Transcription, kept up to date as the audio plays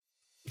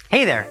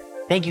Hey there.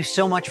 Thank you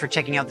so much for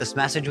checking out this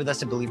message with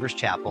us at Believers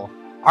Chapel.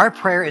 Our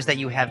prayer is that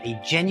you have a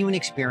genuine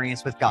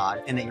experience with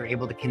God and that you're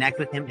able to connect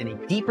with Him in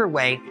a deeper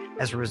way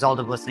as a result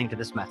of listening to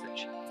this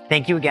message.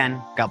 Thank you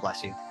again. God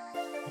bless you.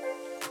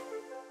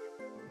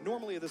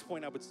 Normally at this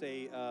point I would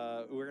say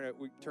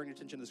we turn your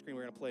attention to the screen,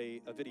 we're gonna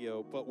play a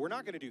video, but we're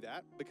not gonna do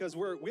that because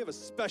we have a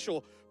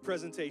special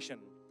presentation.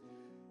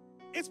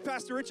 It's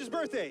Pastor Rich's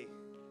birthday.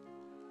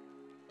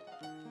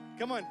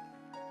 Come on,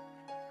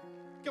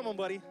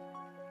 buddy.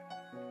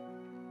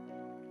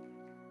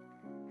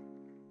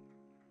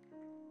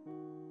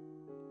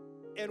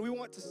 And we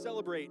want to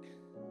celebrate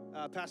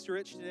Pastor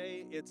Rich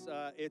today.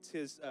 It's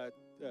his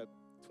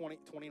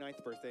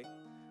 29th birthday,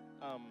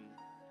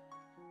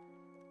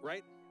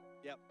 right?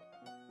 Yep,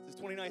 it's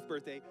his 29th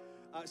birthday.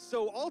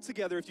 So all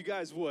together, if you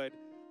guys would,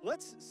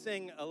 let's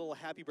sing a little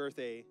happy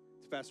birthday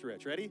to Pastor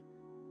Rich. Ready?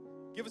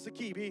 Give us a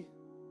key, B.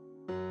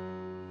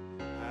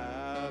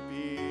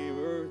 Happy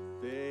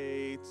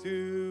birthday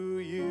to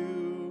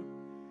you.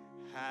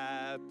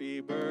 Happy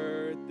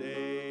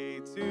birthday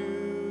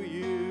to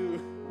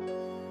you.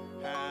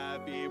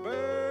 Happy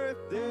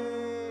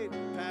birthday,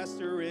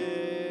 Pastor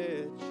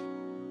Rich.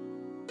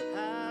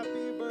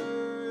 Happy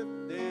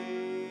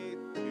birthday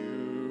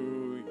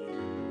to you.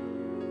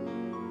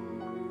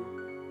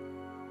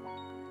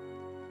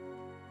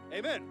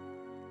 Amen.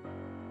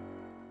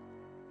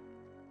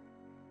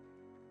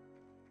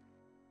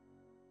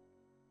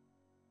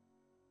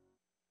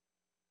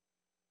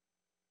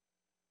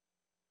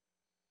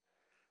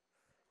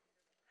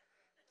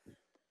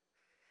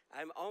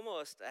 I'm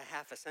almost a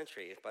half a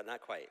century, but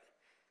not quite.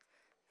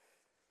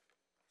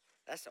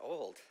 That's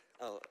old.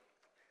 Oh,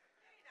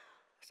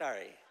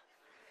 sorry.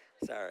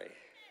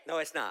 No,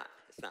 it's not.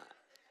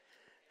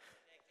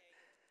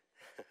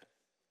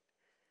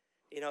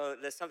 You know,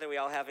 there's something we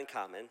all have in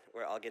common.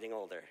 We're all getting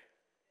older.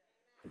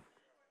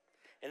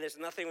 And there's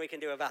nothing we can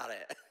do about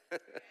it.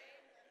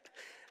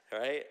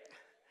 Right?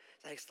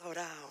 It's like, slow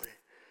down.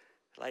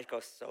 Life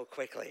goes so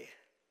quickly.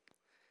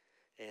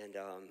 And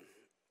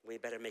we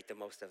better make the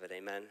most of it,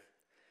 amen?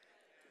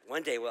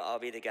 One day we'll all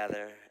be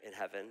together in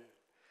heaven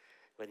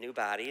with new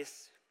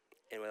bodies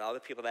and with all the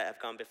people that have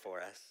gone before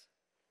us,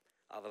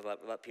 all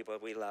the people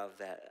we love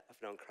that have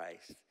known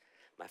Christ.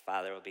 My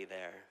father will be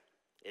there,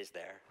 is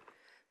there,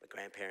 my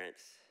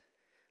grandparents,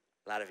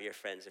 a lot of your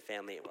friends and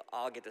family. We'll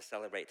all get to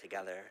celebrate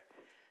together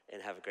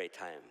and have a great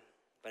time.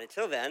 But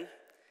until then,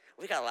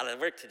 we got a lot of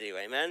work to do,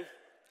 amen?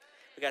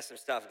 We got some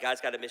stuff.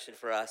 God's got a mission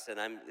for us, and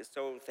I'm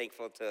so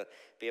thankful to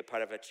be a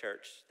part of a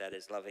church that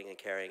is loving and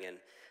caring, and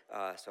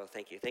so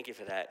thank you. Thank you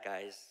for that,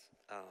 guys.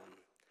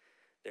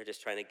 They're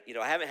just trying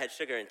to, I haven't had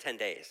sugar in 10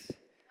 days,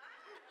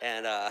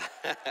 and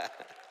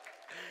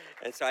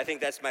and so I think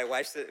that's my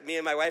wife's, me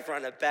and my wife are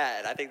on a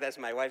bet. I think that's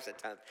my wife's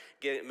attempt,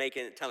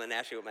 telling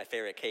Ashley what my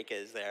favorite cake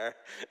is there.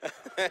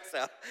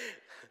 So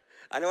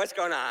I know what's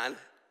going on.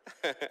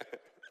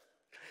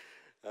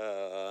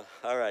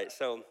 All right,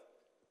 so.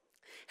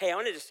 Hey, I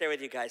wanted to share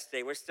with you guys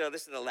today. This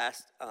is the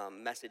last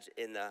message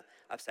in the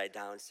Upside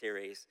Down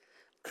series.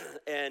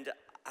 And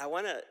I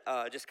want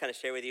to just kind of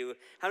share with you,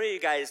 how many of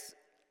you guys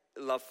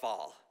love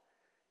fall?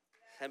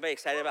 Anybody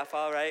excited about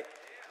fall, right?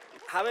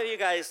 How many of you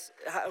guys,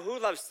 who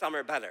loves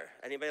summer better?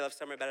 Anybody love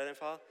summer better than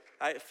fall?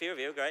 All right, a few of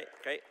you, great.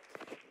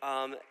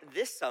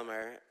 This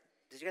summer,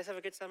 did you guys have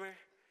a good summer?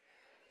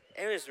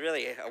 It was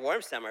really a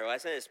warm summer,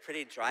 wasn't it? It was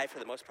pretty dry for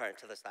the most part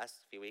until this last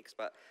few weeks,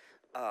 but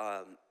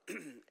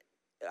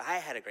I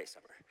had a great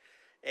summer.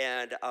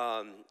 And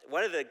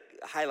one of the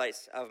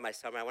highlights of my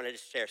summer, I wanted to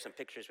share some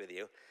pictures with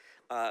you.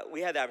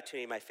 We had the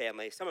opportunity,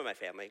 some of my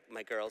family,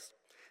 my girls,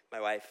 my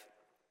wife,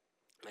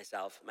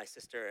 myself, my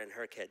sister, and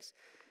her kids,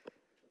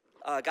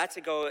 got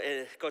to go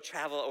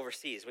travel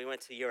overseas. We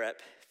went to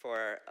Europe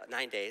for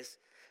 9 days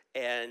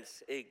and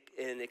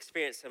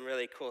experienced some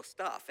really cool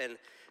stuff. And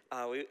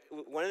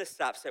one of the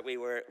stops that we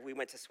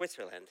went to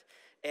Switzerland.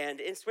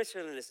 And in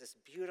Switzerland is this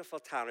beautiful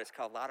town. It's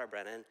called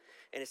Lauterbrunnen,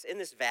 and it's in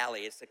this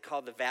valley. It's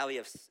called the Valley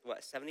of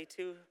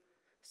 72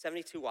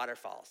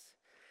 waterfalls.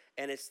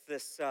 And it's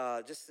this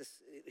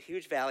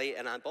huge valley,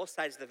 and on both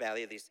sides of the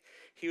valley are these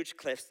huge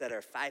cliffs that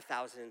are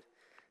 5,000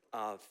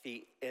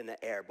 feet in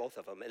the air, both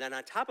of them. And then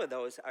on top of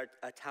those are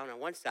a town on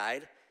one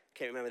side,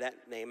 can't remember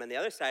that name, and the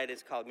other side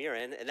is called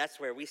Murin, and that's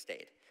where we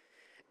stayed.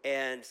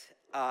 And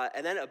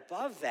then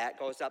above that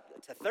goes up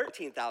to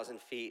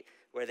 13,000 feet,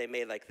 where they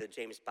made like the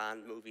James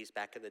Bond movies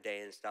back in the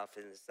day and stuff,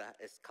 and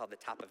it's called the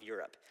top of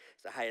Europe.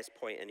 It's the highest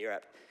point in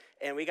Europe.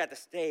 And we got to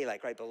stay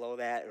like right below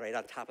that, right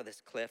on top of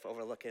this cliff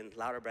overlooking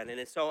Lauterbrunnen.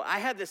 And so I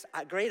had this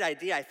great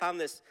idea. I found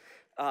this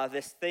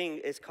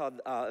thing, it's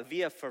called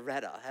Via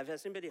Ferrata.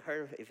 Has anybody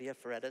heard of Via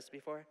Ferratas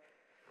before?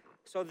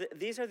 So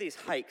these are these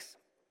hikes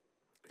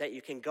that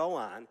you can go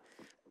on,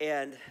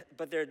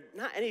 but they're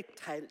not any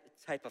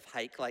type of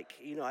hike. Like,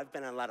 I've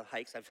been on a lot of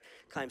hikes. I've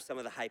climbed some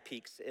of the high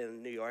peaks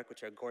in New York,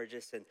 which are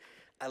gorgeous, and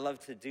I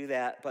love to do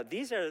that. But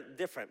these are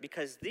different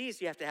because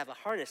these you have to have a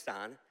harness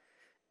on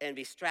and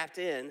be strapped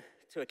in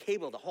to a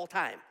cable the whole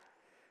time.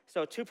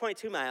 So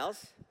 2.2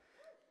 miles,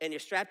 and you're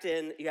strapped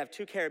in. You have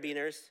 2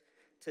 carabiners,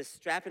 to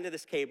strap into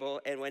this cable,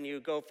 and when you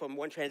go from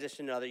one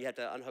transition to another, you have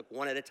to unhook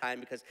one at a time,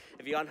 because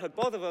if you unhook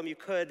both of them, you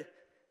could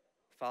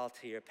fall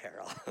to your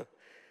peril.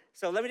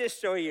 So let me just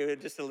show you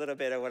just a little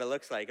bit of what it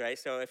looks like, right?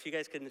 So if you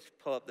guys can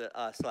pull up the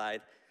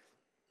slide.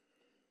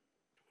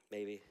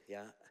 Maybe,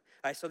 yeah. All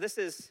right, so this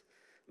is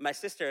my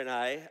sister and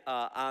I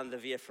on the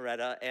Via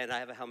Ferrata, and I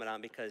have a helmet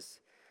on because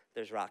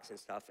there's rocks and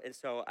stuff. And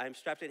so I'm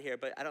strapped in here,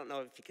 but I don't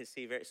know if you can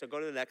see so go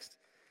to the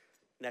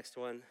next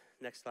one,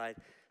 next slide.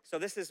 So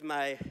this is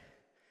my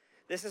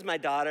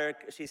daughter.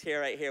 She's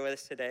here, right here with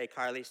us today,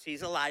 Carly.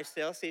 She's alive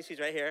still. See, she's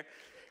right here.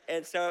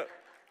 And so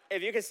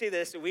if you can see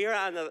this,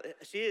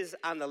 she is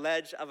on the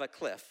ledge of a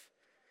cliff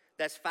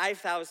that's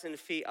 5,000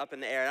 feet up in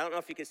the air. I don't know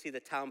if you can see the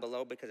town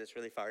below because it's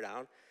really far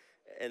down,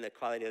 and the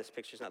quality of this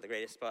picture is not the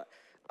greatest, but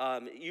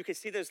you can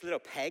see those little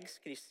pegs.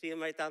 Can you see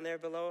them right down there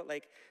below?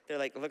 Like they're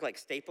look like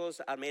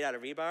staples made out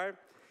of rebar.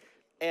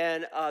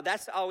 And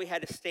that's all we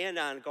had to stand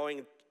on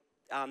going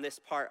on this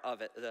part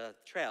of it, the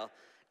trail.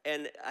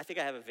 And I think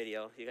I have a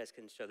video. You guys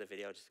can show the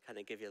video, just kind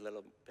of give you a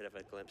little bit of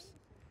a glimpse.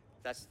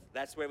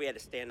 That's where we had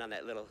to stand on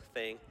that little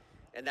thing.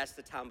 And that's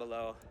the town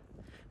below.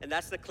 And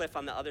that's the cliff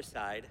on the other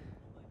side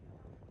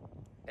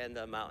and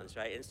the mountains,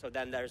 right? And so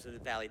then there's the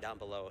valley down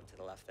below to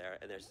the left there,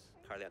 and there's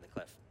Carly on the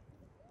cliff.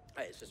 All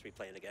right, it's just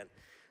replaying again.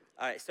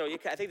 All right, so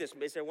I think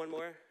is there one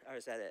more? Or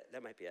is that it?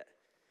 That might be it.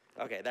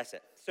 Okay, that's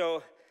it.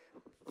 So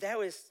that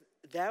was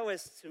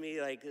to me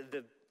like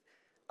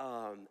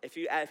if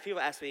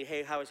people ask me,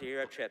 hey, how was your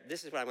Europe trip?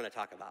 This is what I'm going to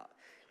talk about,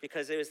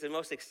 because it was the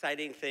most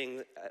exciting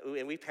thing,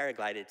 and we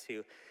paraglided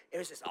too. It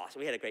was just awesome.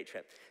 We had a great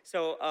trip.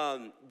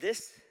 So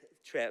this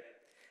trip,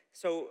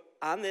 so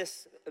on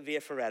this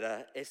Via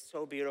Ferrata, it's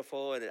so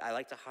beautiful, and I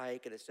like to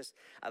hike, and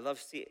I love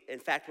in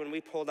fact, when we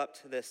pulled up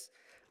to this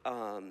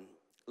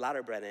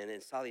Lauterbrennen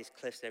and saw these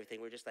cliffs and everything,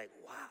 we were just like,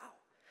 wow,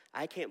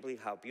 I can't believe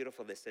how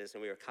beautiful this is,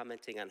 and we were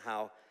commenting on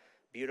how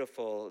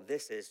beautiful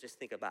this is. Just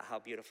think about how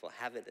beautiful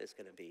heaven is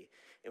going to be.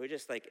 And we're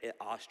just like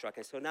awestruck.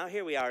 And so now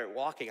here we are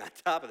walking on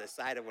top of the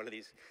side of one of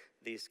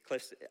these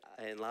cliffs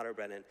in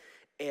Lauterbrennen.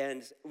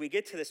 And we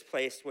get to this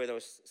place where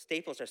those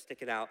staples are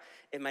sticking out.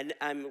 And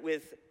I'm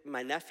with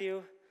my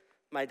nephew,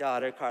 my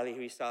daughter, Carly,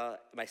 who you saw,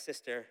 my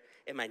sister,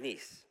 and my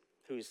niece,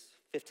 who's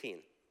 15,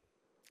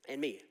 and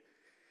me.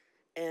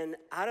 And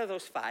out of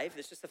those five,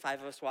 there's just the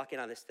five of us walking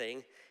on this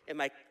thing. And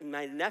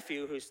my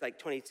nephew, who's like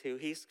 22,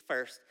 he's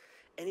first.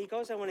 And he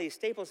goes on one of these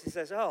staples. He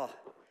says, oh,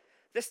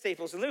 this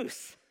staple's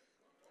loose.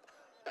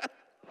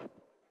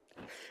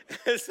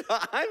 So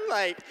I'm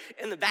like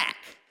in the back.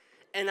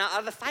 And out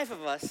of the five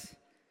of us,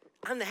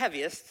 I'm the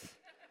heaviest.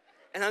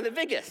 And I'm the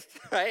biggest,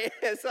 right?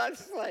 And so I'm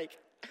just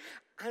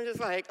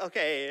like,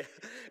 okay.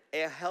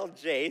 It held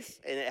Jace,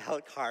 and it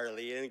held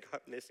Carly, and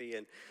Missy,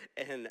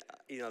 and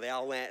they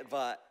all went.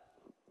 But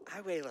I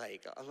weigh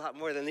like a lot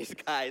more than these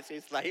guys,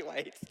 these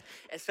lightweights.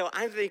 And so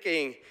I'm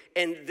thinking,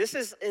 and this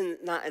is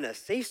not in a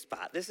safe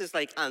spot. This is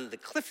like on the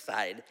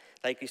cliffside,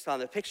 like you saw in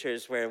the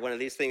pictures where one of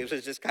these things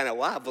was just kind of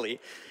wobbly.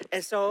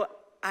 And so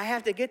I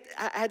had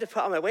to put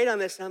all my weight on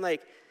this, and I'm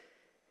like,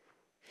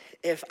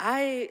 if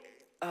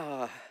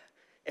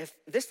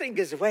this thing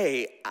gives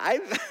away,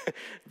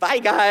 bye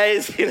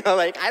guys,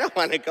 I don't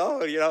want to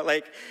go,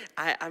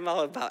 I'm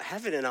all about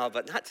heaven and all,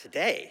 but not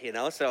today,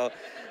 so,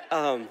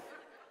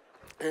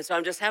 and so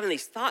I'm just having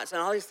these thoughts,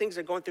 and all these things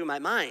are going through my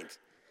mind.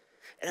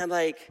 And I'm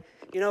like,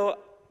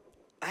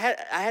 I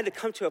had to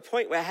come to a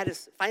point where I had to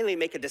finally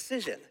make a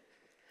decision.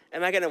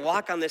 Am I going to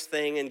walk on this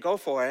thing and go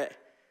for it,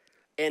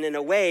 and in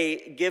a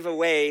way, give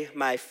away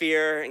my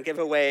fear and give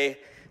away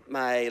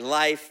my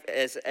life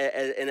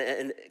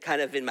and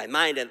kind of in my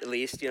mind at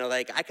least,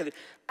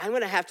 I'm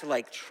going to have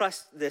to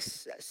trust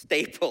this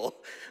staple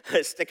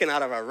sticking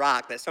out of a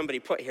rock that somebody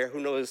put here, who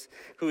knows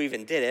who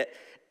even did it,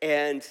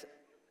 and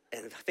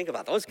think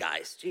about those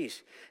guys,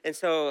 geez. And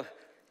so,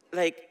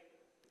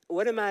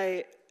 what am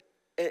I,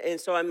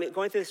 and so I'm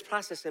going through this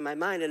process in my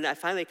mind, and I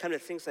finally come to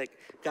things like,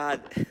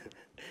 God,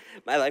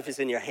 my life is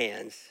in your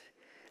hands.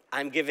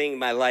 I'm giving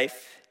my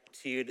life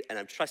to you, and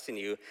I'm trusting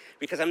you,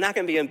 because I'm not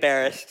going to be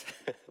embarrassed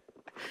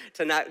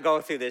to not go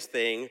through this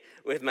thing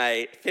with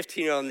my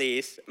 15-year-old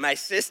niece, my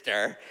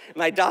sister,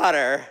 my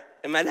daughter,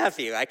 and my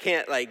nephew. I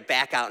can't,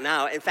 back out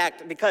now. In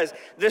fact, because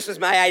this was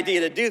my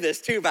idea to do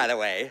this, too, by the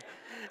way.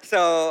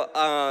 So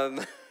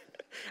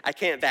I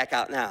can't back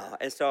out now.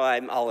 And so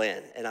I'm all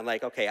in. And I'm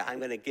like, okay, I'm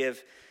going to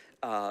give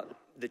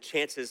the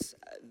chances,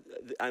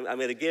 I'm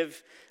going to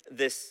give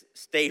this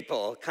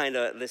staple, kind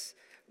of this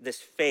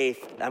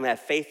faith, I'm going to have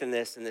faith in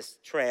this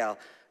trail,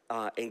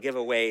 and give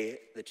away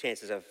the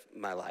chances of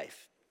my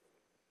life.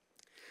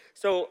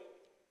 So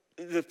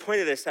the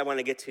point of this I want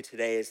to get to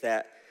today is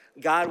that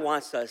God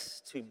wants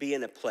us to be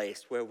in a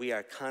place where we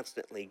are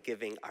constantly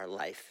giving our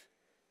life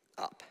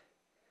up.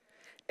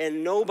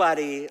 And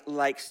nobody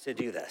likes to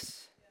do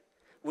this.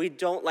 We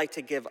don't like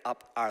to give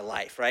up our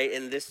life, right?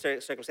 In this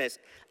circumstance,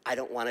 I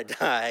don't want to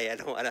die. I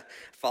don't want to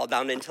fall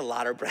down into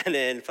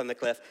Lauterbrennen from the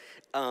cliff.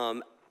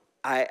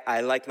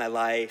 I like my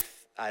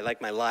life. I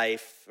like my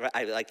life.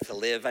 I like to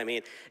live.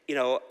 I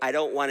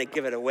don't want to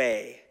give it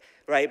away,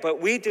 right? But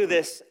we do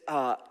this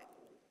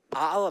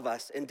All of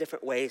us in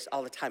different ways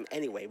all the time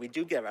anyway. We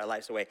do give our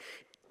lives away.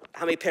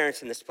 How many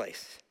parents in this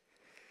place?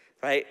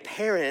 Right?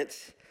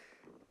 Parents,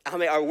 how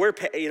many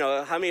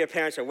are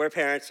parents or were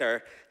parents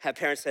or have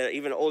parents that are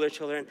even older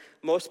children?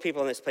 Most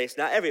people in this place,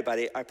 not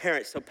everybody, are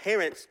parents. So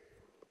parents,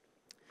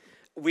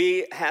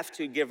 we have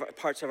to give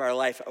parts of our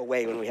life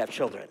away when we have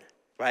children,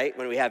 right?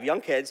 When we have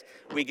young kids,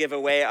 we give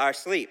away our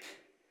sleep.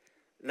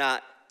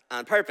 Not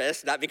on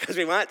purpose, not because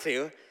we want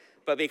to,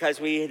 but because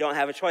we don't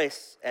have a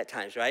choice at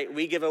times, right?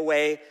 We give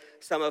away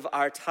some of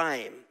our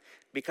time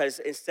because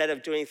instead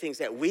of doing things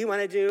that we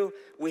want to do,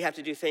 we have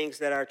to do things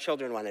that our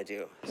children want to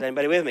do. Is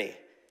anybody with me?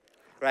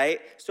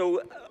 Right?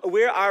 So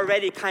we're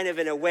already kind of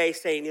in a way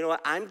saying, you know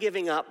what, I'm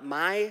giving up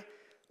my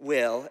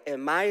will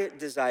and my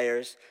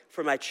desires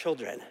for my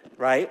children,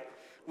 right?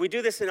 We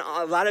do this in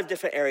a lot of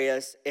different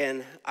areas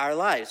in our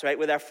lives, right?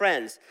 With our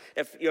friends.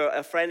 If you're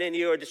a friend and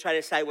you are just trying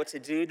to decide what to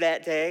do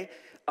that day,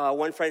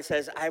 one friend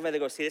says, I'd rather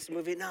go see this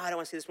movie. No, I don't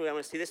want to see this movie. I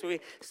want to see this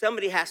movie.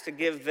 Somebody has to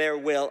give their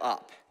will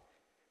up,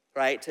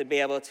 right? To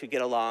be able to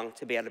get along,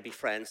 to be able to be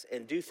friends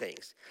and do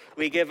things.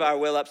 We give our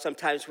will up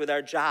sometimes with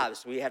our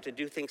jobs. We have to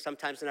do things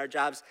sometimes in our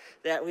jobs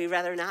that we'd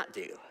rather not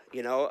do,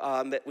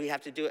 but we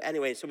have to do it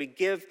anyway. So we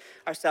give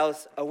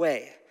ourselves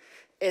away.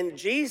 And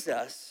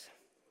Jesus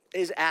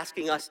is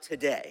asking us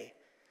today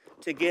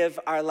to give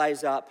our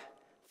lives up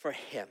for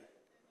him.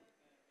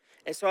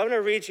 And so I'm going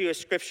to read you a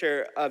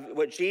scripture of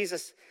what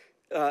Jesus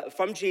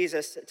from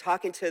Jesus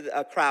talking to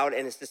a crowd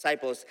and his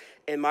disciples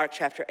in Mark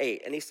chapter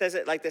 8. And he says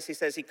it like this. He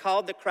says, he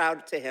called the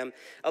crowd to him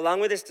along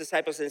with his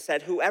disciples and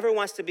said, whoever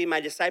wants to be my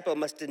disciple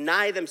must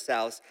deny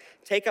themselves,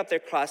 take up their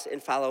cross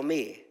and follow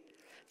me.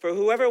 For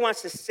whoever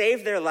wants to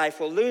save their life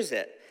will lose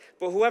it.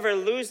 But whoever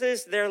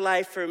loses their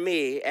life for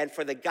me and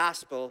for the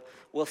gospel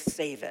will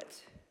save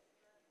it.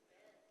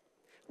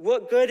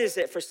 What good is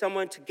it for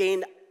someone to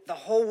gain the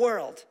whole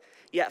world,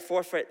 yet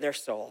forfeit their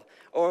soul?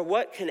 Or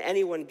what can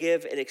anyone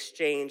give in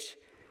exchange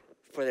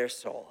for their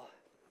soul?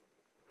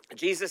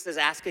 Jesus is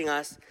asking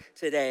us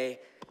today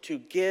to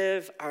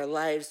give our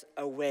lives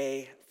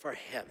away for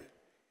him.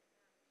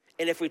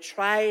 And if we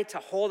try to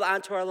hold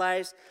on to our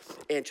lives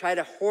and try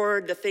to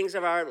hoard the things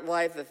of our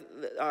life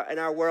in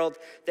our world,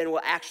 then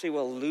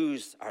we'll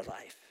lose our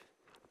life,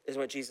 is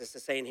what Jesus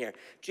is saying here.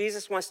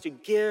 Jesus wants to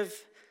give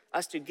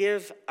us to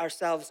give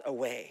ourselves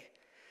away.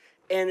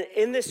 And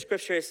in this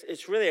scripture,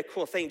 it's really a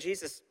cool thing.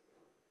 Jesus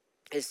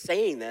is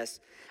saying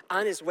this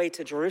on his way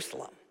to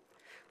Jerusalem.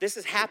 This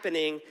is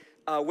happening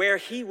where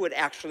he would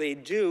actually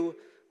do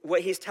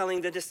what he's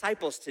telling the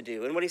disciples to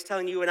do and what he's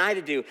telling you and I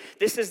to do.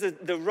 This is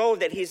the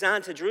road that he's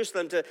on to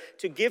Jerusalem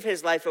to give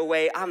his life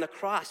away on the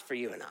cross for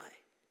you and I.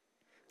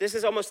 This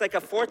is almost like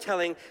a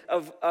foretelling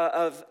of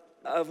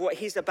what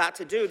he's about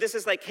to do. This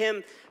is like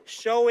him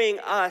showing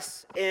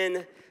us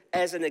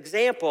as an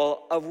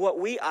example of what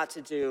we ought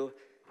to do,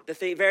 the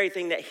very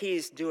thing that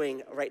he's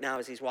doing right now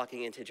as he's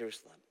walking into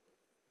Jerusalem.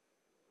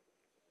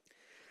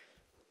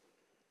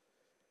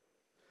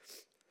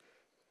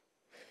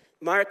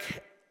 Mark,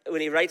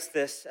 when he writes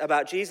this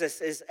about Jesus,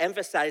 is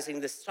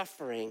emphasizing the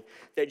suffering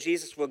that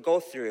Jesus will go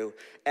through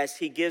as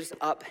he gives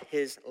up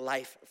his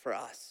life for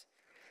us.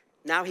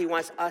 Now he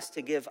wants us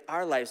to give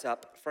our lives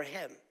up for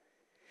him.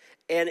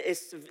 And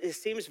it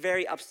seems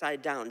very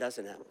upside down,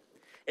 doesn't it?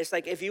 It's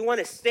like if you want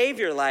to save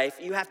your life,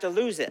 you have to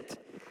lose it.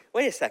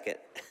 Wait a second.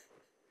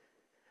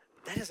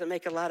 That doesn't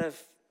make a lot of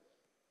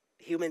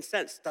human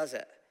sense, does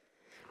it?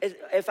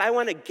 If I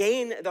want to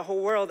gain the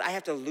whole world, I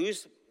have to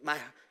lose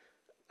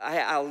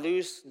I'll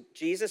lose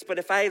Jesus, but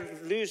if I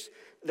lose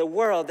the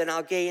world, then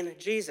I'll gain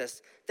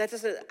Jesus.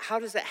 How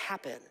does that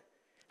happen?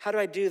 How do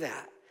I do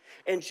that?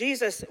 And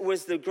Jesus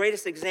was the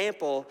greatest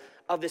example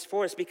of this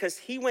for us because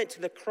he went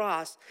to the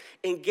cross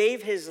and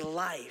gave his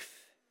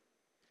life.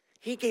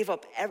 He gave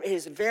up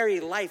his very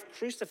life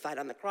crucified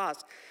on the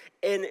cross.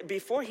 And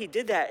before he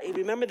did that,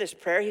 remember this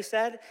prayer he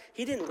said?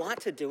 He didn't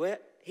want to do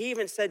it. He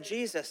even said,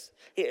 Jesus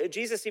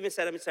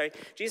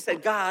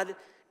said, God,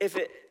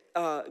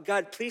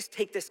 God, please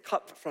take this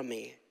cup from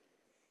me,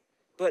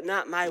 but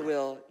not my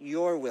will,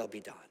 your will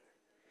be done.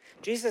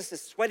 Jesus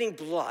is sweating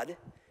blood.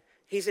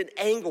 He's in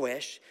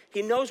anguish.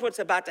 He knows what's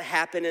about to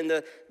happen in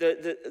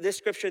this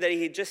scripture that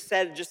he just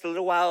said just a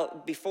little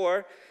while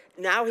before.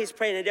 Now he's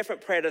praying a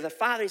different prayer to the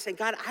Father. He's saying,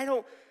 God, I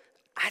don't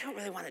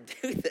really want to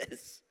do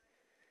this,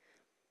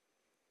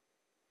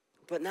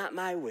 but not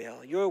my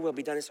will, your will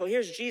be done. And so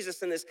here's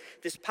Jesus in this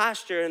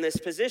posture, in this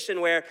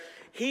position where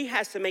he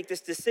has to make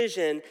this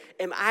decision.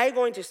 Am I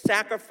going to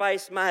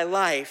sacrifice my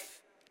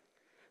life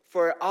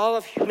for all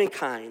of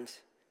humankind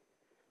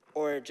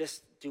or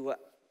just do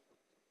what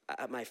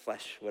my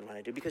flesh would want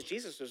to do? Because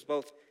Jesus was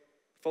both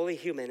fully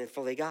human and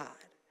fully God.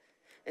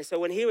 And so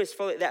when he was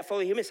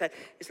fully human side,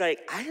 it's like,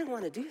 I didn't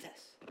want to do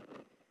this,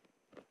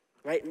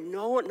 right?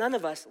 None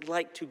of us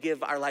like to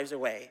give our lives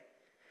away.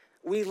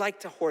 We like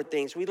to hoard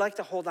things. We like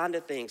to hold on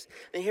to things.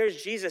 And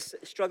here's Jesus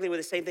struggling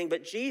with the same thing.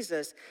 But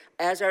Jesus,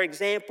 as our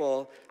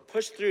example,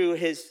 pushed through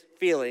his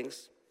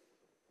feelings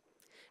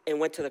and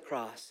went to the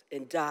cross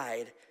and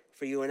died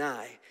for you and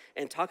I.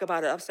 And talk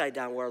about an upside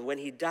down world. When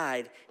he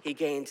died, he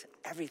gained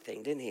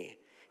everything, didn't he?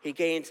 He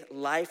gained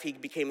life. He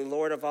became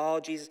Lord of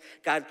all.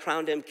 God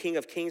crowned him King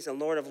of Kings and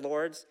Lord of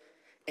Lords,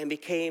 and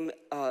became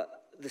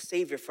the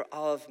Savior for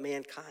all of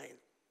mankind.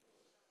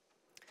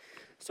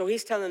 So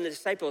he's telling the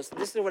disciples,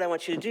 this is what I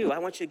want you to do. I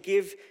want you to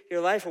give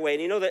your life away.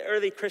 And you know, the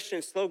early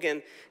Christian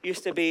slogan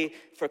used to be,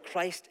 for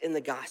Christ in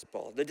the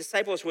gospel. The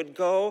disciples would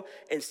go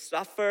and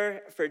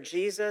suffer for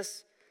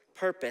Jesus'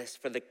 purpose,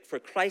 for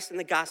Christ in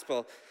the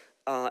gospel,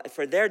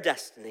 for their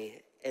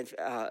destiny, and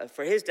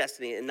for his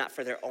destiny, and not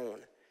for their own.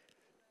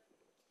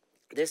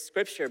 This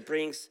scripture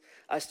brings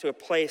us to a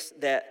place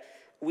that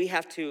we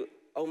have to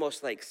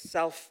almost like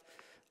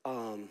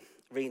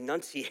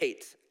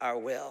renunciate our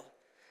will.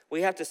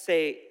 We have to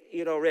say,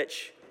 you know,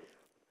 Rich,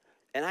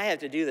 and I have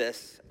to do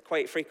this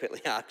quite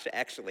frequently,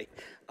 actually.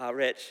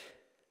 Rich,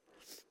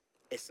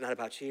 it's not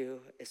about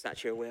you. It's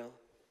not your will.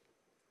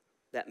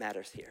 That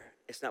matters here.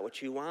 It's not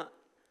what you want.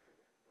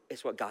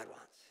 It's what God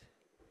wants.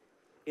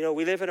 You know,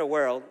 we live in a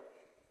world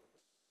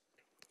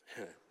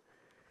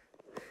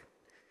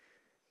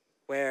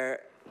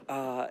where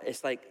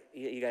it's like,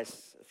 you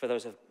guys, for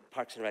those of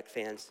Parks and Rec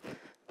fans,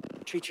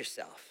 treat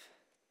yourself.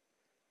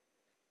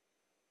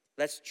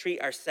 Let's treat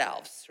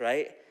ourselves,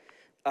 right?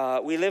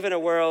 We live in a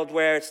world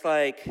where it's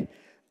like,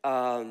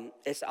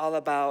 it's all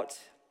about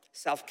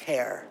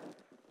self-care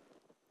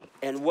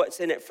and what's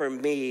in it for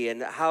me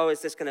and how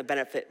is this going to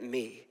benefit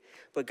me.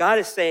 But God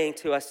is saying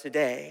to us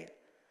today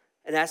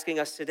and asking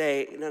us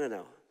today,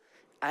 no.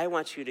 I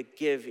want you to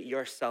give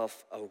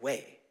yourself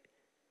away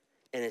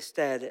and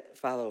instead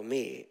follow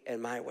me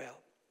and my will.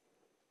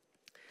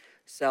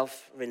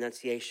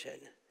 Self-renunciation.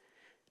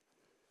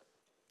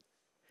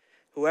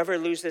 Whoever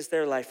loses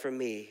their life for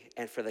me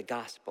and for the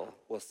gospel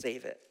will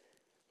save it.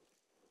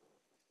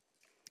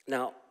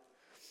 Now,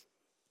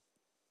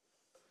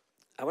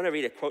 I want to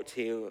read a quote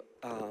to you.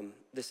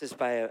 This is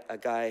by a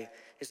guy.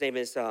 His name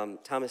is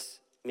Thomas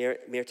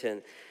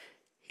Merton.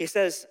 He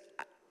says,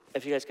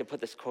 if you guys could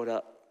put this quote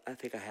up. I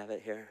think I have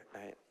it here.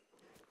 All right.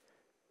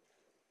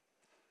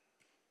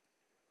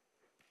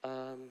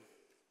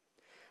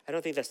 I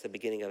don't think that's the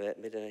beginning of it.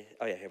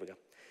 Oh, yeah, here we go.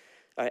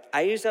 All right.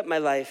 I used up my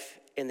life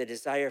in the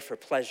desire for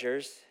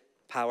pleasures,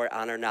 power,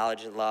 honor,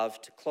 knowledge, and love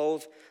to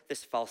clothe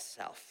this false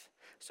self.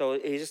 So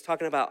he's just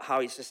talking about how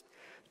he's just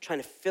trying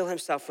to fill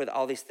himself with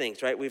all these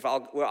things, right?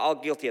 We're all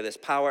guilty of this: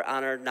 power,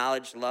 honor,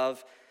 knowledge,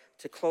 love,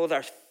 to clothe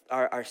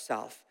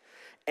ourself.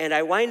 And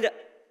I wind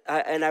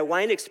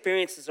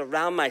experiences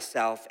around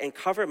myself and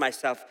cover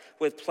myself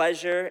with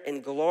pleasure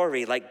and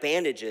glory like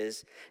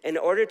bandages in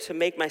order to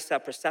make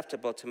myself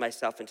perceptible to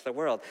myself and to the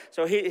world.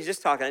 So he's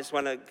just talking. I just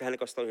want to kind of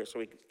go slow here so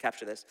we can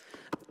capture this.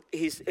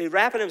 He's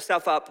wrapping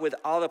himself up with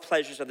all the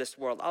pleasures of this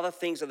world, all the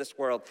things of this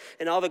world,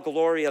 and all the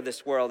glory of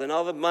this world, and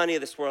all the money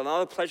of this world, and all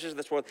the pleasures of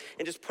this world,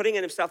 and just putting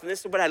in himself. And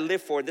this is what I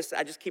live for.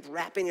 I just keep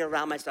wrapping it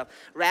around myself.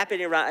 Wrapping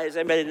it around. Does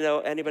anybody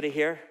know? Anybody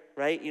here?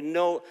 Right? You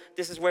know,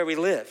 this is where we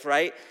live,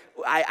 right?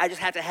 I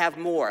just have to have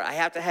more. I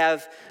have to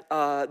have,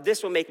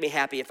 this will make me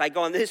happy. If I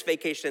go on this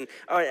vacation,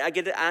 or I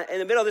get in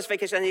the middle of this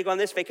vacation, I need to go on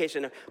this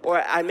vacation,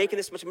 or I'm making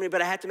this much money,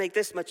 but I have to make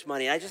this much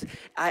money.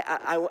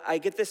 I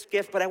get this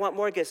gift, but I want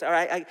more gifts.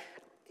 Or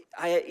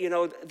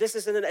this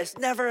isn't, it's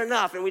never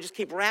enough. And we just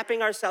keep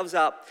wrapping ourselves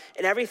up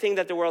in everything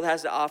that the world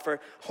has to offer,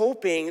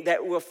 hoping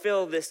that we'll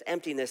fill this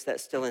emptiness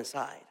that's still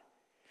inside.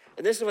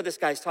 And this is what this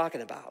guy's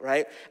talking about,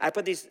 right? I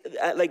put these,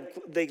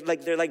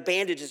 they're like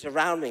bandages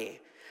around me.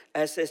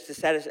 And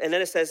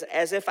then it says,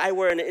 as if I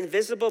were an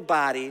invisible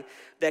body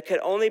that could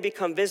only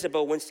become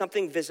visible when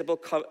something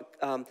visible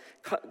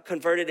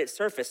converted its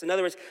surface. In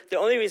other words, the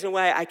only reason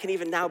why I can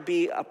even now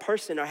be a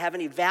person or have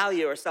any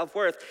value or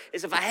self-worth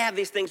is if I have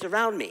these things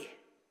around me.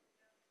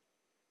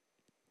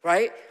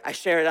 Right? I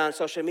share it on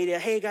social media.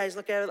 Hey guys,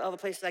 look at all the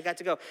places I got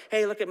to go.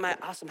 Hey, look at my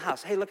awesome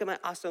house. Hey, look at my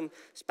awesome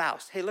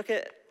spouse. Hey, look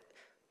at,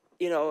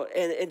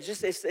 and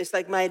it's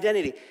like my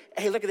identity.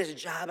 Hey, look at this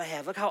job I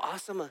have. Look how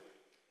awesome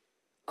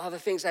all the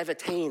things I've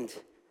attained.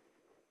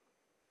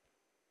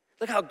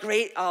 Look how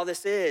great all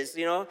this is,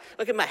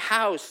 Look at my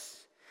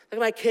house. Look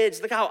at my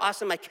kids. Look how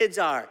awesome my kids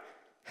are.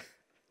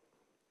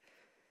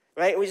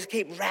 Right? We just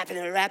keep wrapping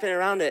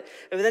around it.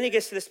 And then he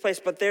gets to this place,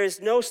 but there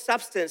is no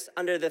substance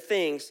under the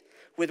things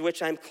with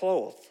which I'm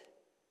clothed.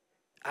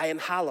 I am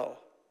hollow,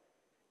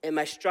 and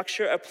my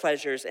structure of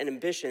pleasures and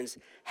ambitions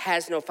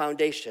has no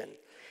foundation.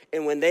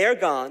 And when they are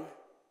gone,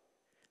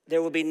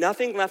 there will be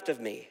nothing left of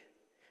me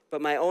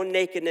but my own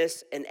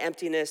nakedness and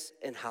emptiness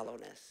and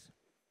hollowness.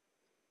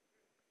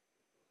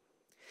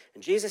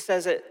 And Jesus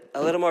says it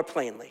a little more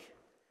plainly.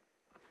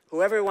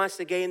 Whoever wants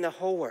to gain the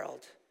whole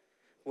world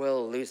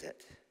will lose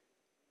it.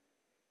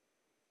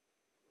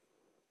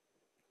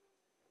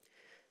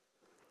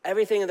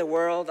 Everything in the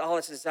world, all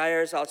its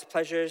desires, all its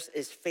pleasures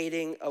is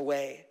fading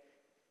away.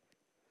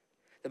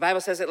 The Bible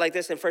says it like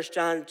this in 1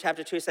 John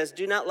chapter 2. It says,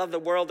 do not love the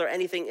world or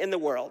anything in the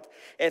world.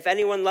 If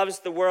anyone loves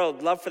the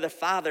world, love for the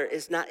Father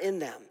is not in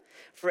them.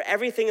 For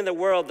everything in the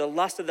world, the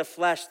lust of the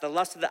flesh, the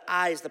lust of the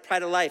eyes, the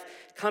pride of life,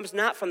 comes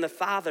not from the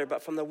Father,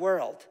 but from the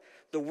world.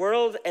 The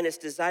world and its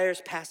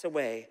desires pass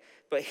away,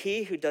 but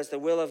he who does the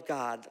will of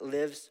God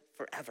lives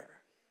forever.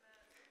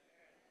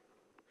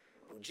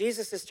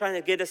 Jesus is trying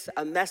to get us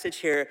a message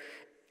here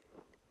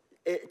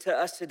to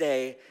us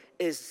today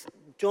is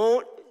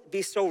don't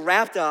be so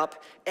wrapped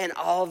up in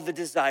all the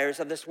desires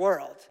of this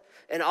world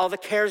and all the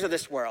cares of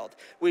this world.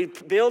 We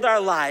build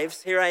our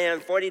lives, here I am,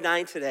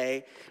 49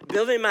 today,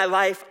 building my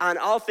life on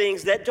all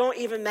things that don't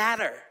even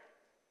matter.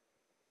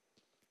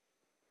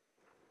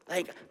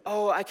 Like,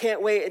 oh, I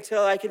can't wait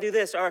until I can do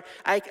this, or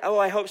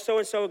I hope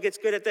so-and-so gets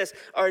good at this,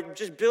 or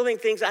just building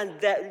things on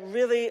that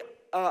really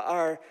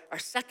are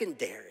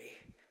secondary.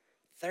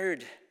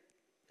 Third,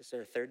 is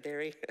there a third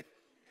dairy?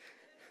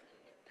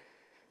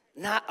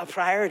 Not a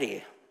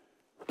priority.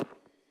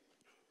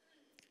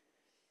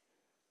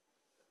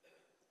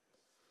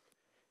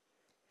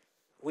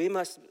 We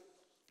must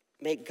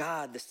make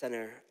God the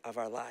center of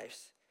our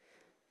lives.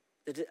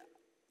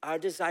 Our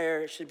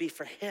desire should be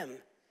for him.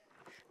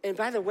 And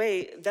by the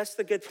way, that's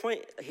the good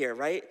point here,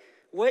 right?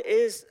 What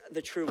is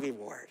the true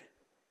reward?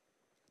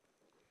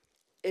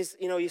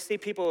 You see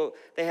people,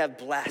 they have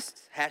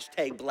blessed,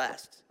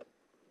 #blessed.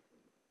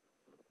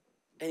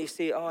 And you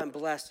see, oh, I'm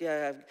blessed.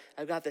 Yeah,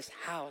 I've got this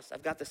house.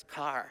 I've got this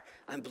car.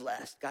 I'm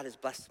blessed. God has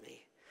blessed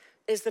me.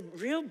 Is the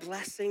real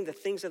blessing the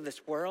things of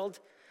this world,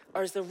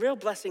 or is the real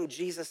blessing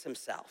Jesus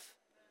himself?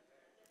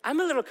 I'm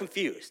a little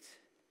confused.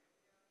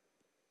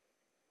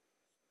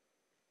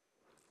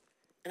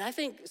 And I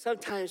think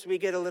sometimes we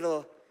get a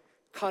little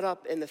caught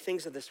up in the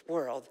things of this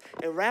world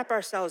and wrap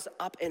ourselves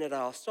up in it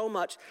all so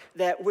much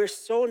that we're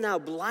so now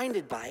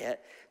blinded by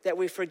it that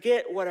we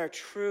forget what our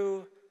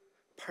true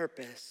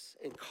purpose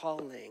and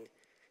calling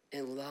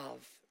and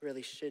love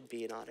really should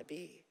be and ought to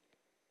be.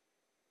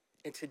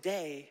 And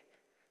today,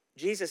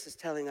 Jesus is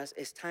telling us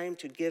it's time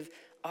to give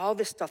all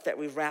this stuff that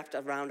we've wrapped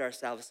around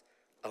ourselves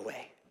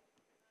away.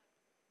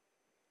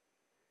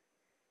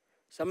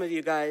 Some of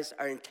you guys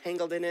are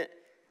entangled in it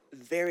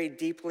very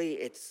deeply.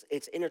 It's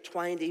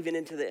intertwined even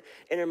into the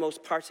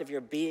innermost parts of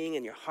your being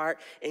and your heart.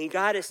 And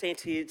God is saying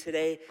to you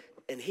today,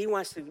 and he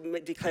wants to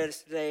declare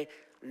this today,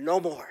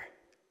 no more.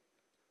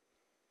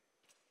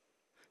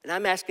 And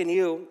I'm asking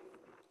you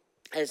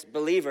as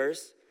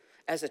believers,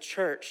 as a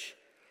church,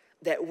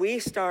 that we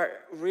start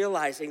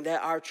realizing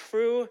that our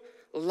true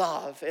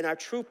love and our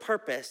true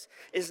purpose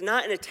is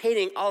not in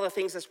attaining all the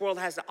things this world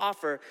has to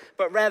offer,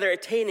 but rather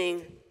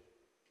attaining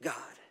God,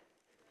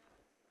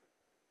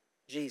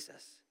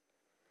 Jesus.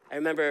 I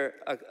remember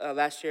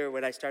last year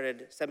when I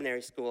started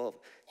seminary school,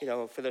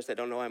 for those that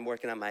don't know, I'm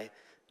working on my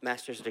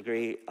master's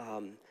degree.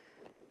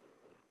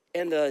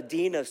 And the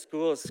dean of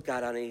schools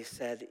got on and he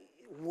said,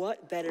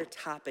 what better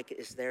topic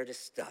is there to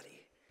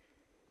study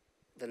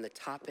than the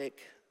topic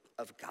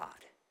of God?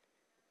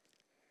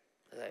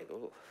 I was like,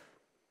 oh,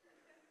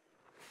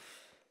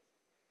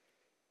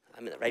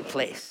 I'm in the right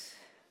place.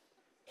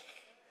 I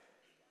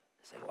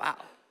said, wow.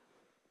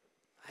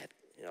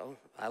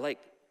 I like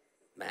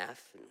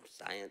math and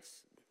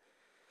science,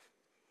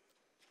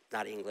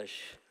 not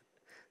English,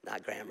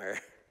 not grammar,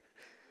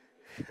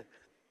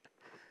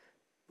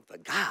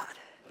 but God.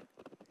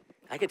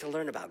 I get to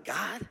learn about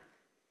God.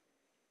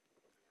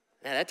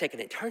 Man, that'd take an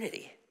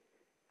eternity.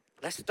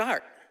 Let's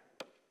start.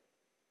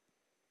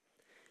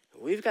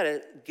 We've got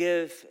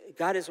to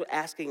God is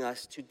asking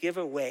us to give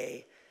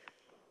away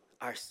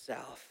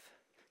ourselves,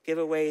 give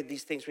away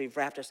these things we've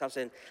wrapped ourselves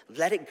in,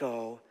 let it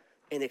go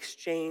in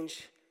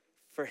exchange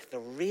for the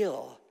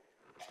real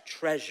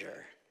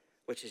treasure,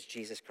 which is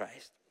Jesus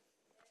Christ.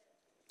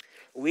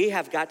 We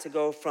have got to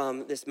go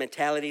from this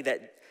mentality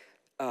that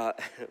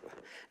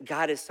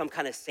God is some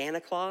kind of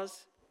Santa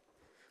Claus.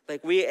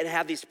 Like we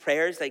have these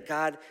prayers like,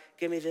 God,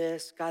 give me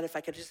this. God, if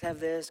I could just have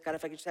this. God,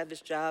 if I could just have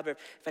this job, or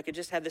if I could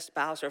just have this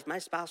spouse, or if my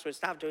spouse would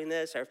stop doing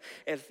this, or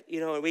if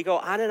and we go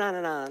on and on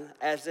and on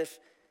as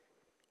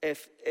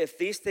if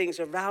these things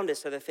around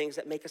us are the things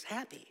that make us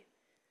happy.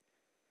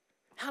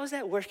 How is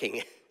that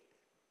working?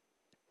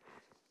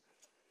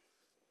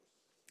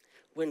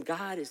 When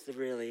God is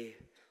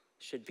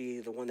should be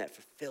the one that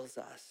fulfills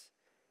us.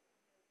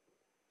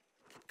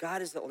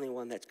 God is the only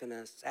one that's going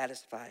to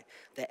satisfy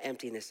the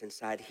emptiness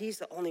inside. He's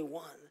the only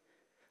one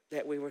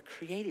that we were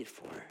created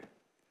for.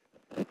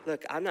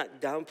 Look, I'm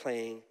not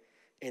downplaying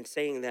and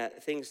saying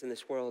that things in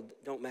this world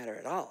don't matter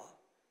at all.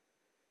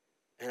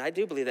 And I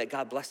do believe that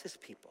God blesses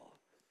people.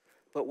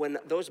 But when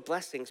those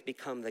blessings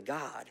become the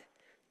God,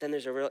 then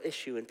there's a real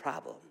issue and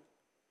problem.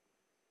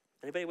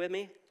 Anybody with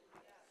me?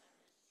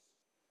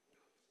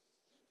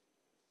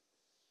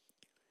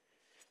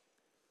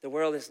 The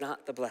world is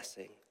not the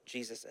blessing.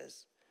 Jesus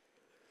is.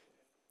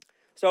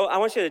 So I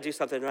want you to do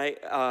something, right?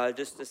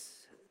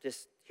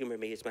 Just humor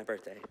me. It's my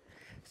birthday.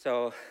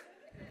 So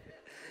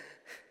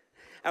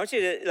I want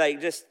you to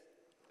just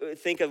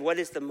think of what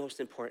is the most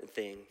important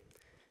thing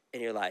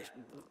in your life.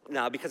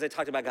 Now, because I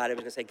talked about God, I was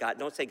going to say God.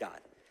 Don't say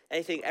God.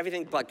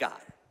 Everything but God.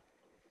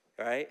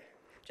 All right?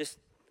 Just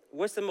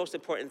what's the most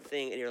important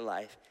thing in your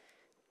life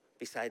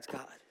besides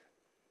God?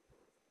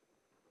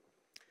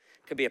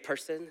 Could be a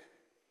person.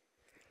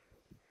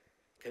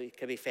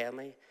 Could be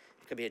family.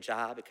 It could be a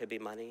job. It could be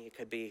money. It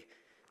could be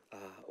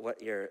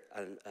what you're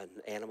an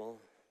animal.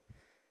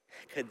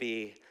 It could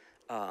be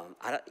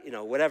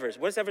whatever's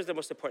the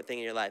most important thing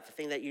in your life. The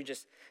thing that you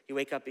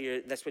wake up,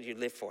 that's what you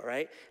live for,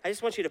 right? I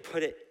just want you to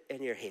put it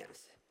in your hands,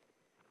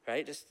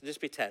 right? Just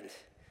pretend.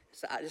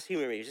 Just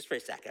humor me just for a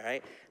second,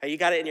 right? You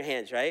got it in your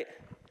hands, right?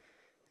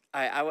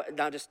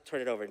 Now just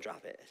turn it over and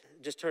drop it.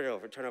 Just turn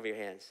over your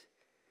hands.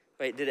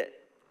 Wait, did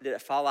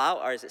it fall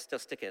out, or is it still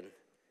sticking?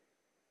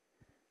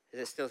 Is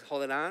it still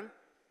holding on?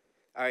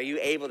 Or are you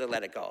able to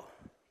let it go?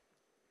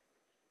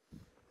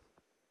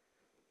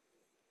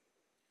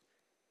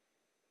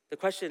 The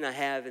question I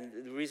have,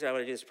 and the reason I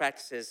want to do this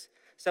practice is,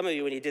 some of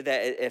you, when you did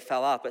that, it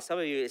fell off, but some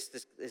of you,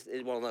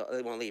 it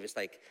won't leave. It's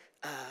like,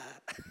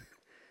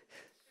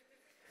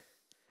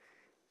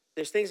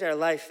 There's things in our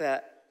life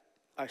that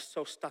are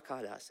so stuck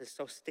on us, it's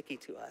so sticky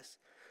to us,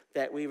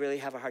 that we really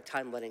have a hard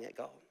time letting it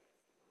go.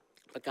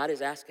 But God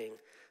is asking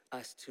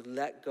us to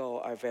let go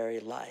our very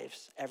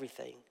lives,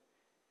 everything,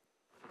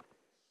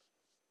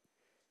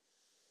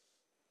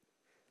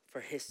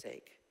 for his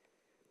sake,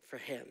 for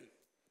him.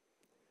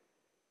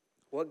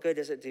 What good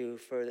does it do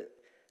for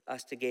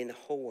us to gain the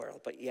whole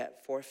world, but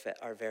yet forfeit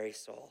our very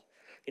soul?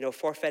 You know,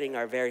 forfeiting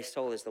our very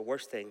soul is the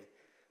worst thing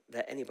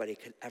that anybody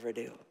could ever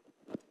do.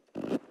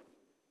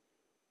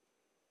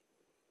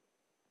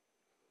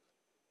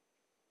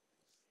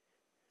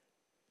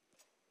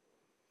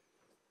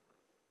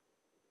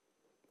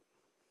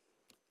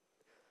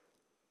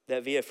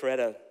 That Via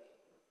Ferrata,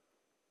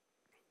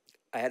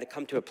 I had to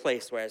come to a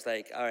place where I was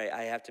like, all right,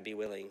 I have to be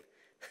willing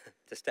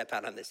to step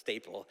out on this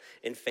staple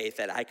in faith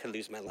that I could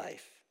lose my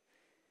life.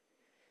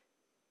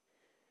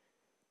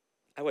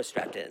 I was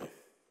strapped in.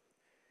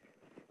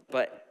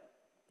 But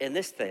in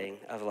this thing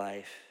of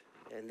life,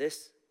 in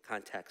this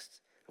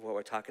context of what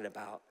we're talking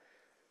about,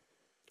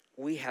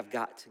 we have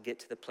got to get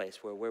to the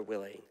place where we're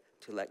willing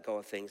to let go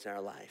of things in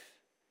our life.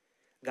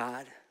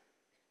 God,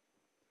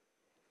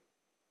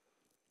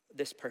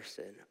 this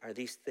person or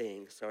these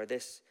things or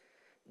this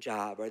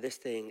job or this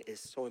thing is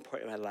so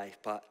important in my life,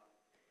 but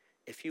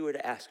if you were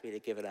to ask me to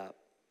give it up,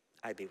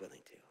 I'd be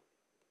willing to.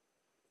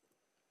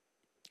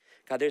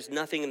 God, there's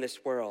nothing in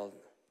this world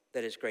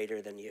that is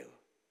greater than you.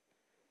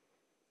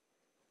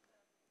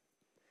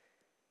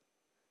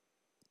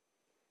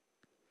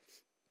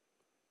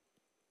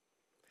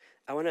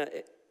 I want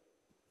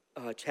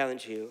to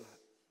challenge you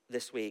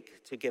this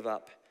week to give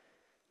up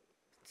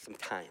some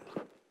time.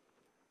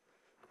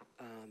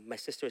 My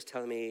sister was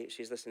telling me,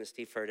 she's listening to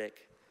Steve Furtick.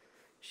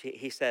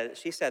 She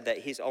said that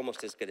he's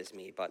almost as good as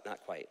me, but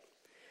not quite.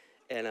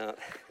 And I'm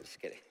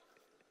just kidding.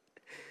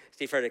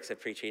 Steve Furtick's a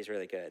preacher, he's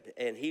really good.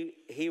 And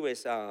he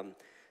was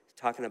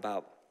talking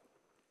about,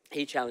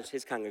 he challenged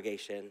his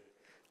congregation.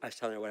 I was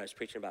telling her what I was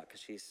preaching about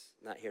because she's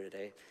not here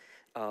today.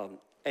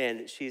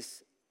 And she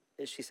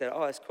said,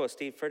 oh, that's cool,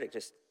 Steve Furtick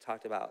just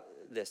talked about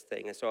this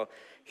thing. And so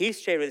he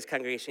shared with his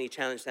congregation, he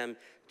challenged them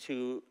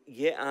to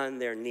get on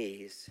their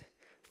knees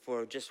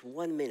for just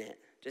 1 minute.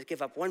 Just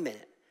give up 1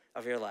 minute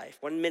of your life,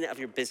 1 minute of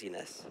your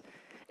busyness,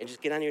 and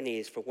just get on your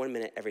knees for 1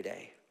 minute every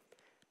day.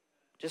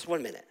 Just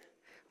 1 minute.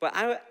 But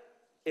I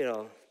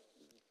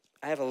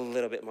have a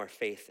little bit more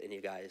faith in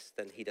you guys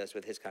than he does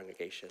with his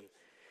congregation.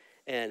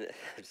 And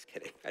I'm just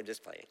kidding, I'm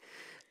just playing.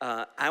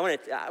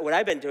 What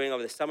I've been doing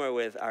over the summer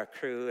with our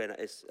crew and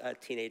as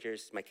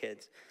teenagers, my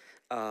kids,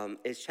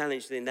 is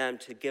challenging them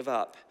to give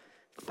up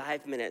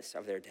 5 minutes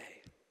of their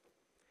day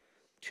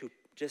to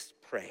just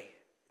pray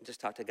and just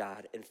talk to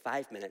God in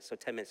 5 minutes, so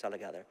 10 minutes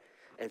altogether,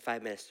 and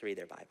 5 minutes to read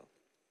their Bible.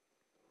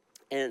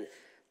 And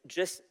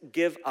just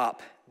give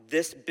up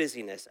this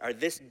busyness or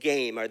this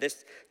game or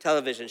this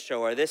television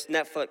show or this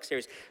Netflix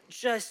series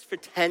just for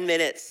 10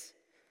 minutes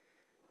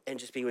and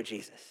just be with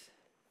Jesus.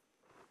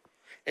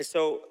 And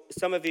so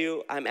some of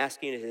you, I'm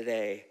asking you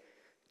today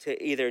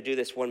to either do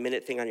this 1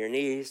 minute thing on your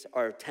knees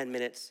or 10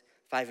 minutes,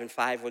 5 and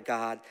 5 with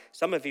God.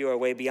 Some of you are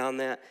way beyond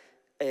that,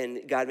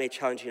 and God may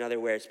challenge you in other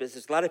ways. But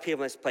there's a lot of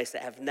people in this place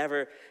that have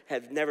never,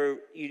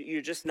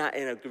 you're just not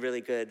in a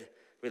really good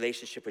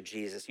relationship with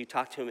Jesus. You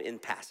talk to him in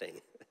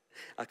passing.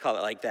 I'll call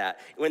it like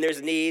that. When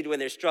there's need, when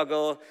there's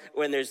struggle,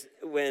 when there's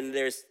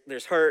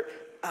hurt,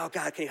 oh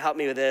God, can you help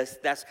me with this?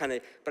 That's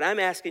but I'm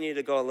asking you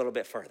to go a little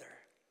bit further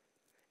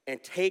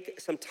and take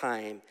some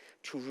time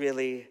to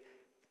really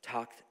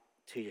talk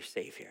to your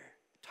Savior,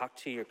 talk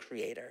to your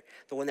Creator,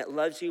 the one that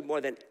loves you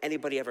more than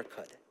anybody ever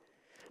could,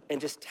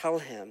 and just tell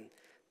him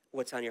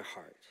what's on your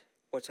heart,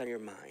 what's on your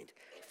mind.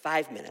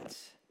 5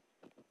 minutes,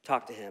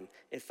 talk to him.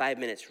 In 5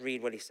 minutes,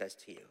 read what he says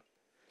to you.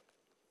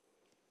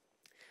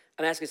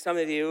 I'm asking some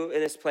of you in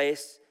this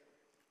place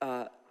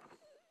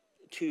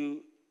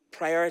to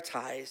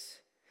prioritize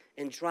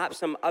and drop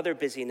some other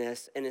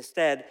busyness and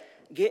instead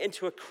get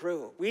into a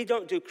crew. We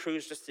don't do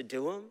crews just to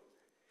do them.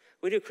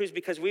 We do crews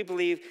because we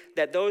believe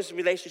that those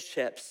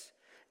relationships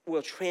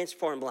will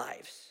transform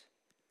lives.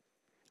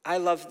 I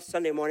love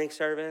Sunday morning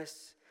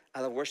service.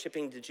 I love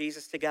worshiping to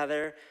Jesus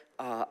together.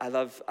 I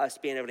love us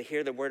being able to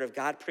hear the word of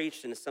God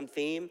preached into some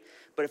theme.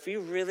 But if you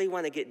really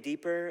want to get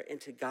deeper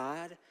into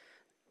God,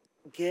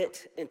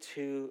 get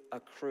into a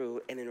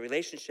crew and in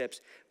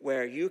relationships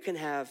where you can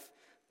have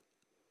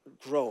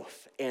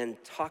growth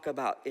and talk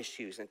about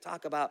issues and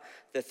talk about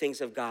the things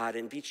of God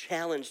and be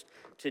challenged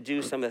to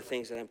do some of the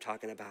things that I'm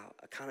talking about,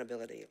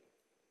 accountability.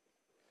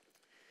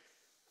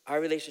 Our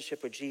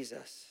relationship with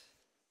Jesus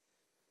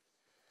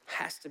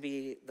has to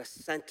be the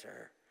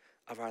center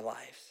of our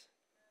lives.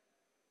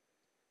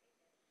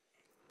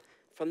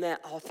 From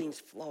that, all things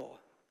flow.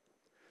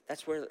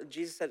 That's where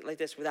Jesus said it like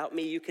this, without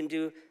me, you can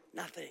do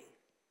nothing.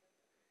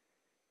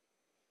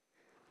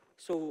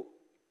 So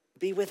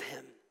be with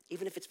him,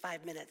 even if it's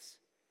 5 minutes.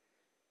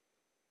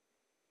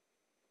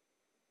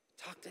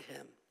 Talk to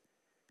him.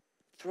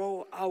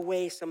 Throw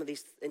away some of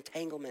these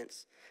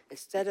entanglements.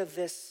 Instead of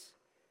this,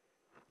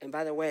 and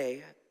by the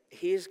way,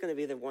 he's going to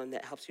be the one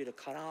that helps you to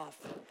cut off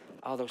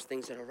all those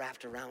things that are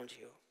wrapped around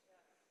you,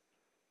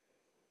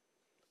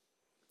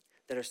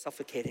 that are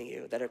suffocating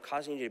you, that are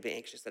causing you to be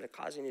anxious, that are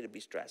causing you to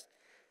be stressed,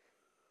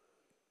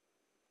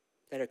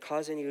 that are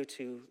causing you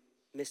to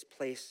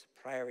misplace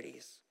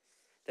priorities,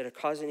 that are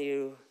causing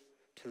you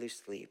to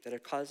lose sleep, that are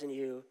causing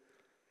you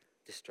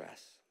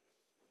distress.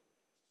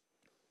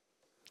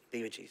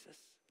 Be with Jesus.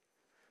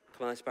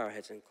 Come on, let's bow our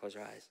heads and close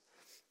our eyes.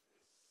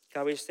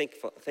 God, we're just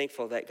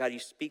thankful that, God, you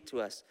speak to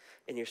us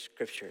in your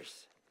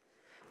scriptures.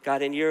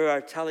 God, and you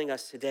are telling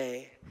us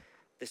today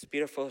this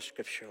beautiful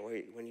scripture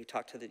when you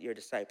talk to your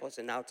disciples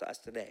and now to us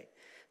today,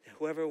 that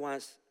whoever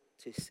wants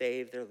to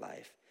save their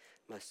life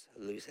must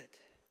lose it.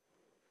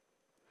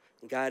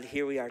 And God,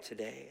 here we are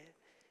today,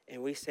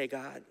 and we say,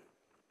 God,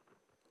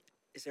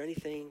 is there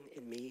anything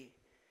in me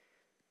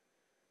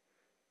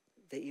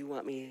that you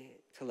want me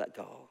to let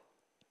go?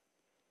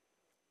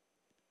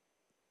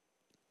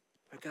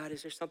 Or God,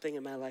 is there something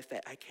in my life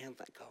that I can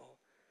let go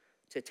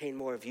to attain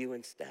more of you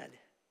instead?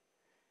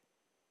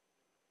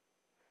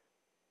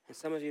 And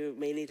some of you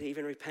may need to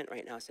even repent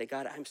right now and say,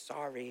 God, I'm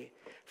sorry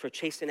for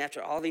chasing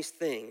after all these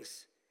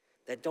things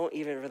that don't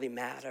even really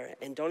matter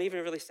and don't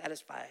even really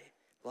satisfy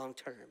long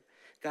term.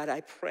 God,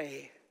 I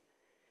pray,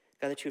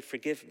 God, that you would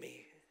forgive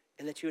me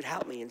and that you would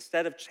help me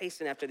instead of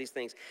chasing after these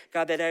things.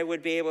 God, that I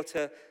would be able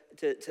to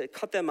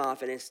cut them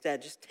off and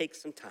instead just take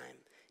some time,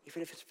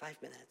 even if it's 5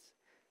 minutes,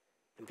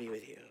 and be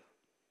with you.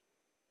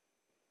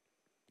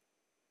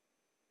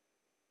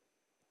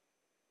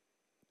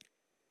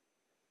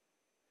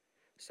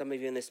 Some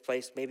of you in this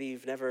place, maybe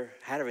you've never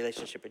had a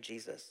relationship with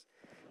Jesus.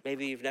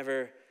 Maybe you've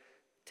never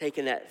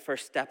taken that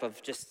first step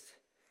of just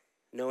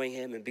knowing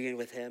him and being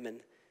with him.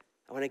 And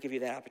I want to give you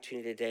that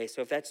opportunity today.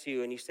 So if that's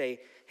you and you say,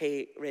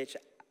 hey, Rich,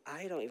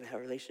 I don't even have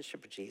a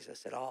relationship with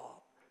Jesus at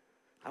all.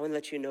 I want to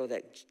let you know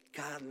that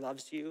God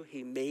loves you.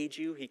 He made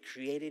you. He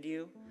created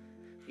you.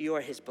 You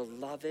are his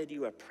beloved.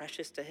 You are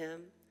precious to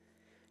him.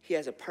 He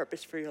has a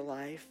purpose for your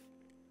life.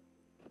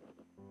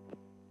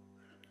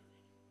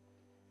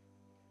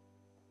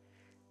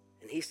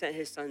 And he sent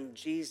his son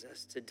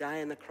Jesus to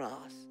die on the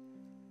cross.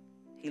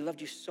 He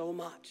loved you so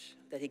much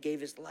that he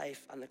gave his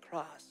life on the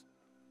cross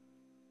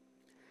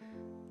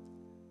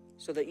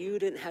so that you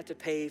didn't have to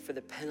pay for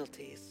the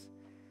penalties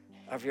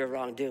of your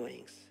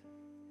wrongdoings,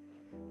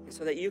 and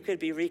so that you could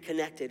be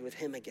reconnected with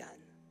him again,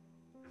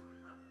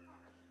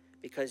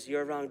 because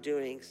your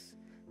wrongdoings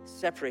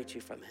separate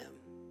you from him,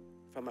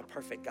 from a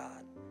perfect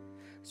God.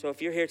 So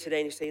if you're here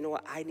today and you say, you know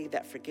what, I need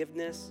that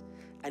forgiveness,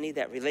 I need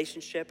that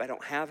relationship, I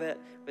don't have it,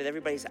 with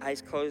everybody's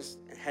eyes closed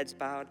and heads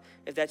bowed.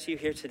 If that's you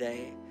here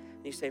today,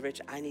 and you say, Rich,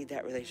 I need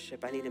that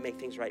relationship, I need to make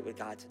things right with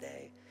God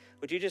today,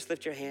 would you just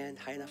lift your hand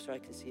high enough so I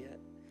can see it?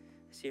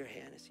 I see your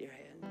hand, I see your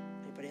hand.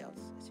 Anybody else?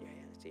 I see your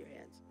hand, I see your hands.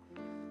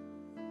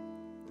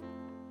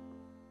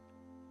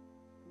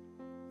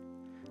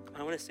 Come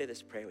on, I want to say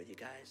this prayer with you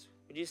guys.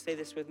 Would you say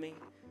this with me?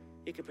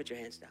 You can put your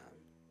hands down.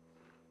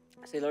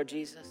 Say, Lord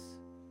Jesus.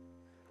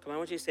 Come on, I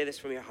want you to say this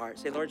from your heart.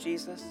 Say, Lord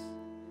Jesus,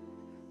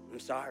 I'm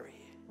sorry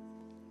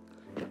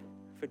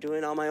for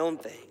doing all my own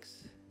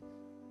things,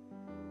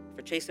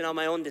 for chasing all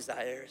my own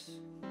desires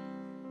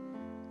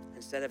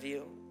instead of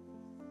you.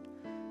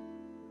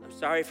 I'm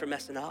sorry for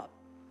messing up.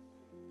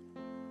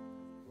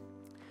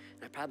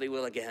 I probably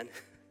will again.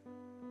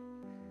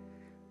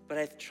 But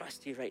I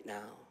trust you right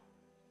now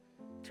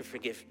to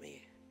forgive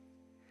me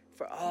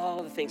for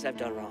all the things I've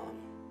done wrong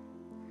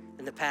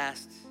in the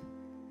past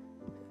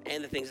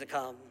and the things that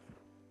come.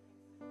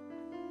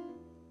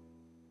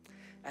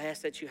 I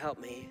ask that you help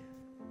me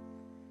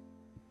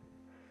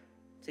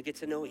to get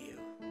to know you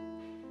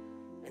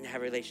and to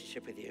have a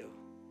relationship with you.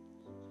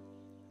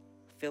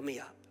 Fill me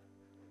up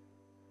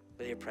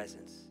with your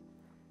presence,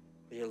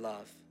 with your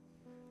love,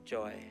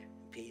 joy,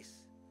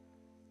 peace.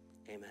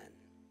 Amen.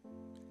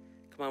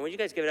 Come on, would you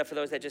guys give it up for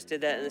those that just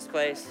did that in this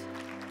place?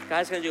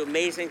 God's going to do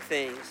amazing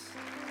things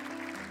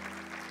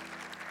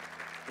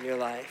in your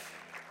life.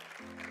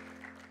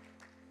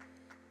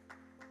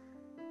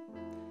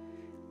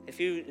 If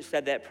you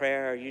said that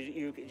prayer, or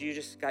you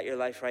just got your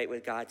life right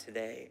with God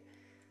today,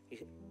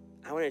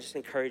 I want to just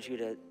encourage you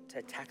to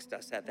text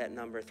us at that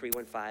number,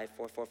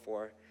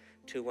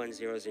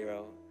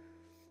 315-444-2100.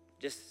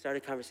 Just start a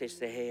conversation,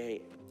 say,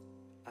 hey,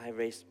 I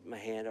raised my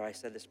hand, or I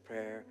said this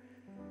prayer.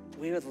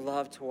 We would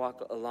love to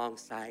walk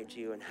alongside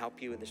you and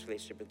help you in this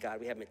relationship with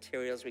God. We have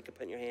materials we could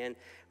put in your hand.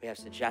 We have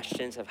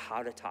suggestions of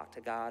how to talk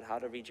to God, how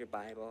to read your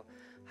Bible,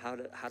 how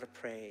to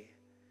pray.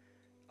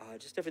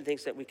 Just different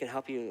things that we can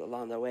help you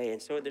along the way. And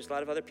so there's a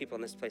lot of other people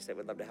in this place that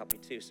would love to help you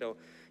too. So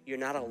you're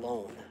not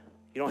alone.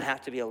 You don't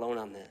have to be alone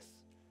on this.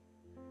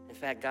 In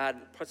fact, God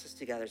puts us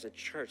together as a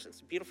church. That's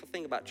the beautiful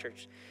thing about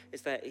church,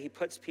 is that he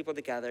puts people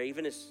together,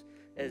 even as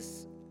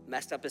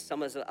messed up as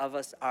some of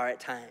us are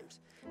at times.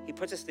 He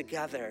puts us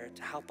together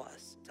to help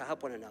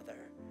one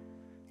another,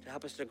 to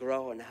help us to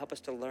grow and to help us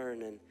to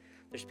learn. And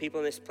there's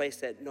people in this place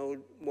that know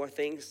more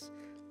things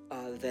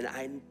than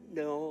I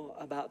know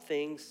about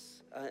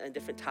things and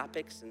different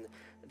topics. And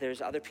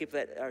there's other people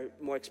that are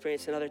more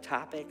experienced in other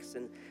topics.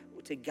 And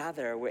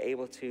together, we're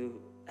able to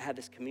have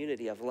this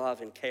community of love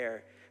and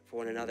care for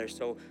one another.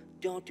 So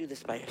don't do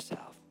this by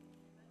yourself.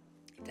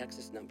 Text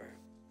this number.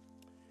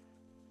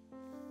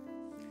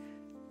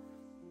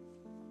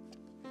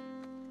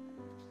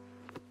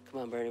 Come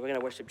on, Bernie, we're going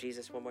to worship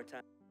Jesus one more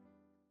time.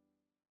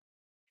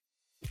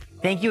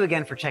 Thank you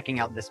again for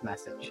checking out this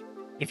message.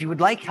 If you would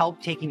like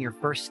help taking your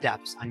first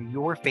steps on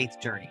your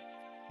faith journey,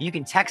 you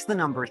can text the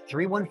number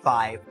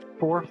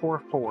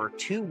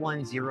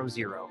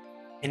 315-444-2100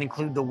 and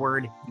include the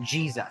word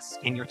Jesus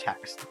in your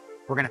text.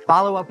 We're going to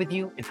follow up with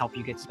you and help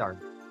you get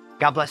started.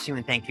 God bless you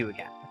and thank you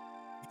again.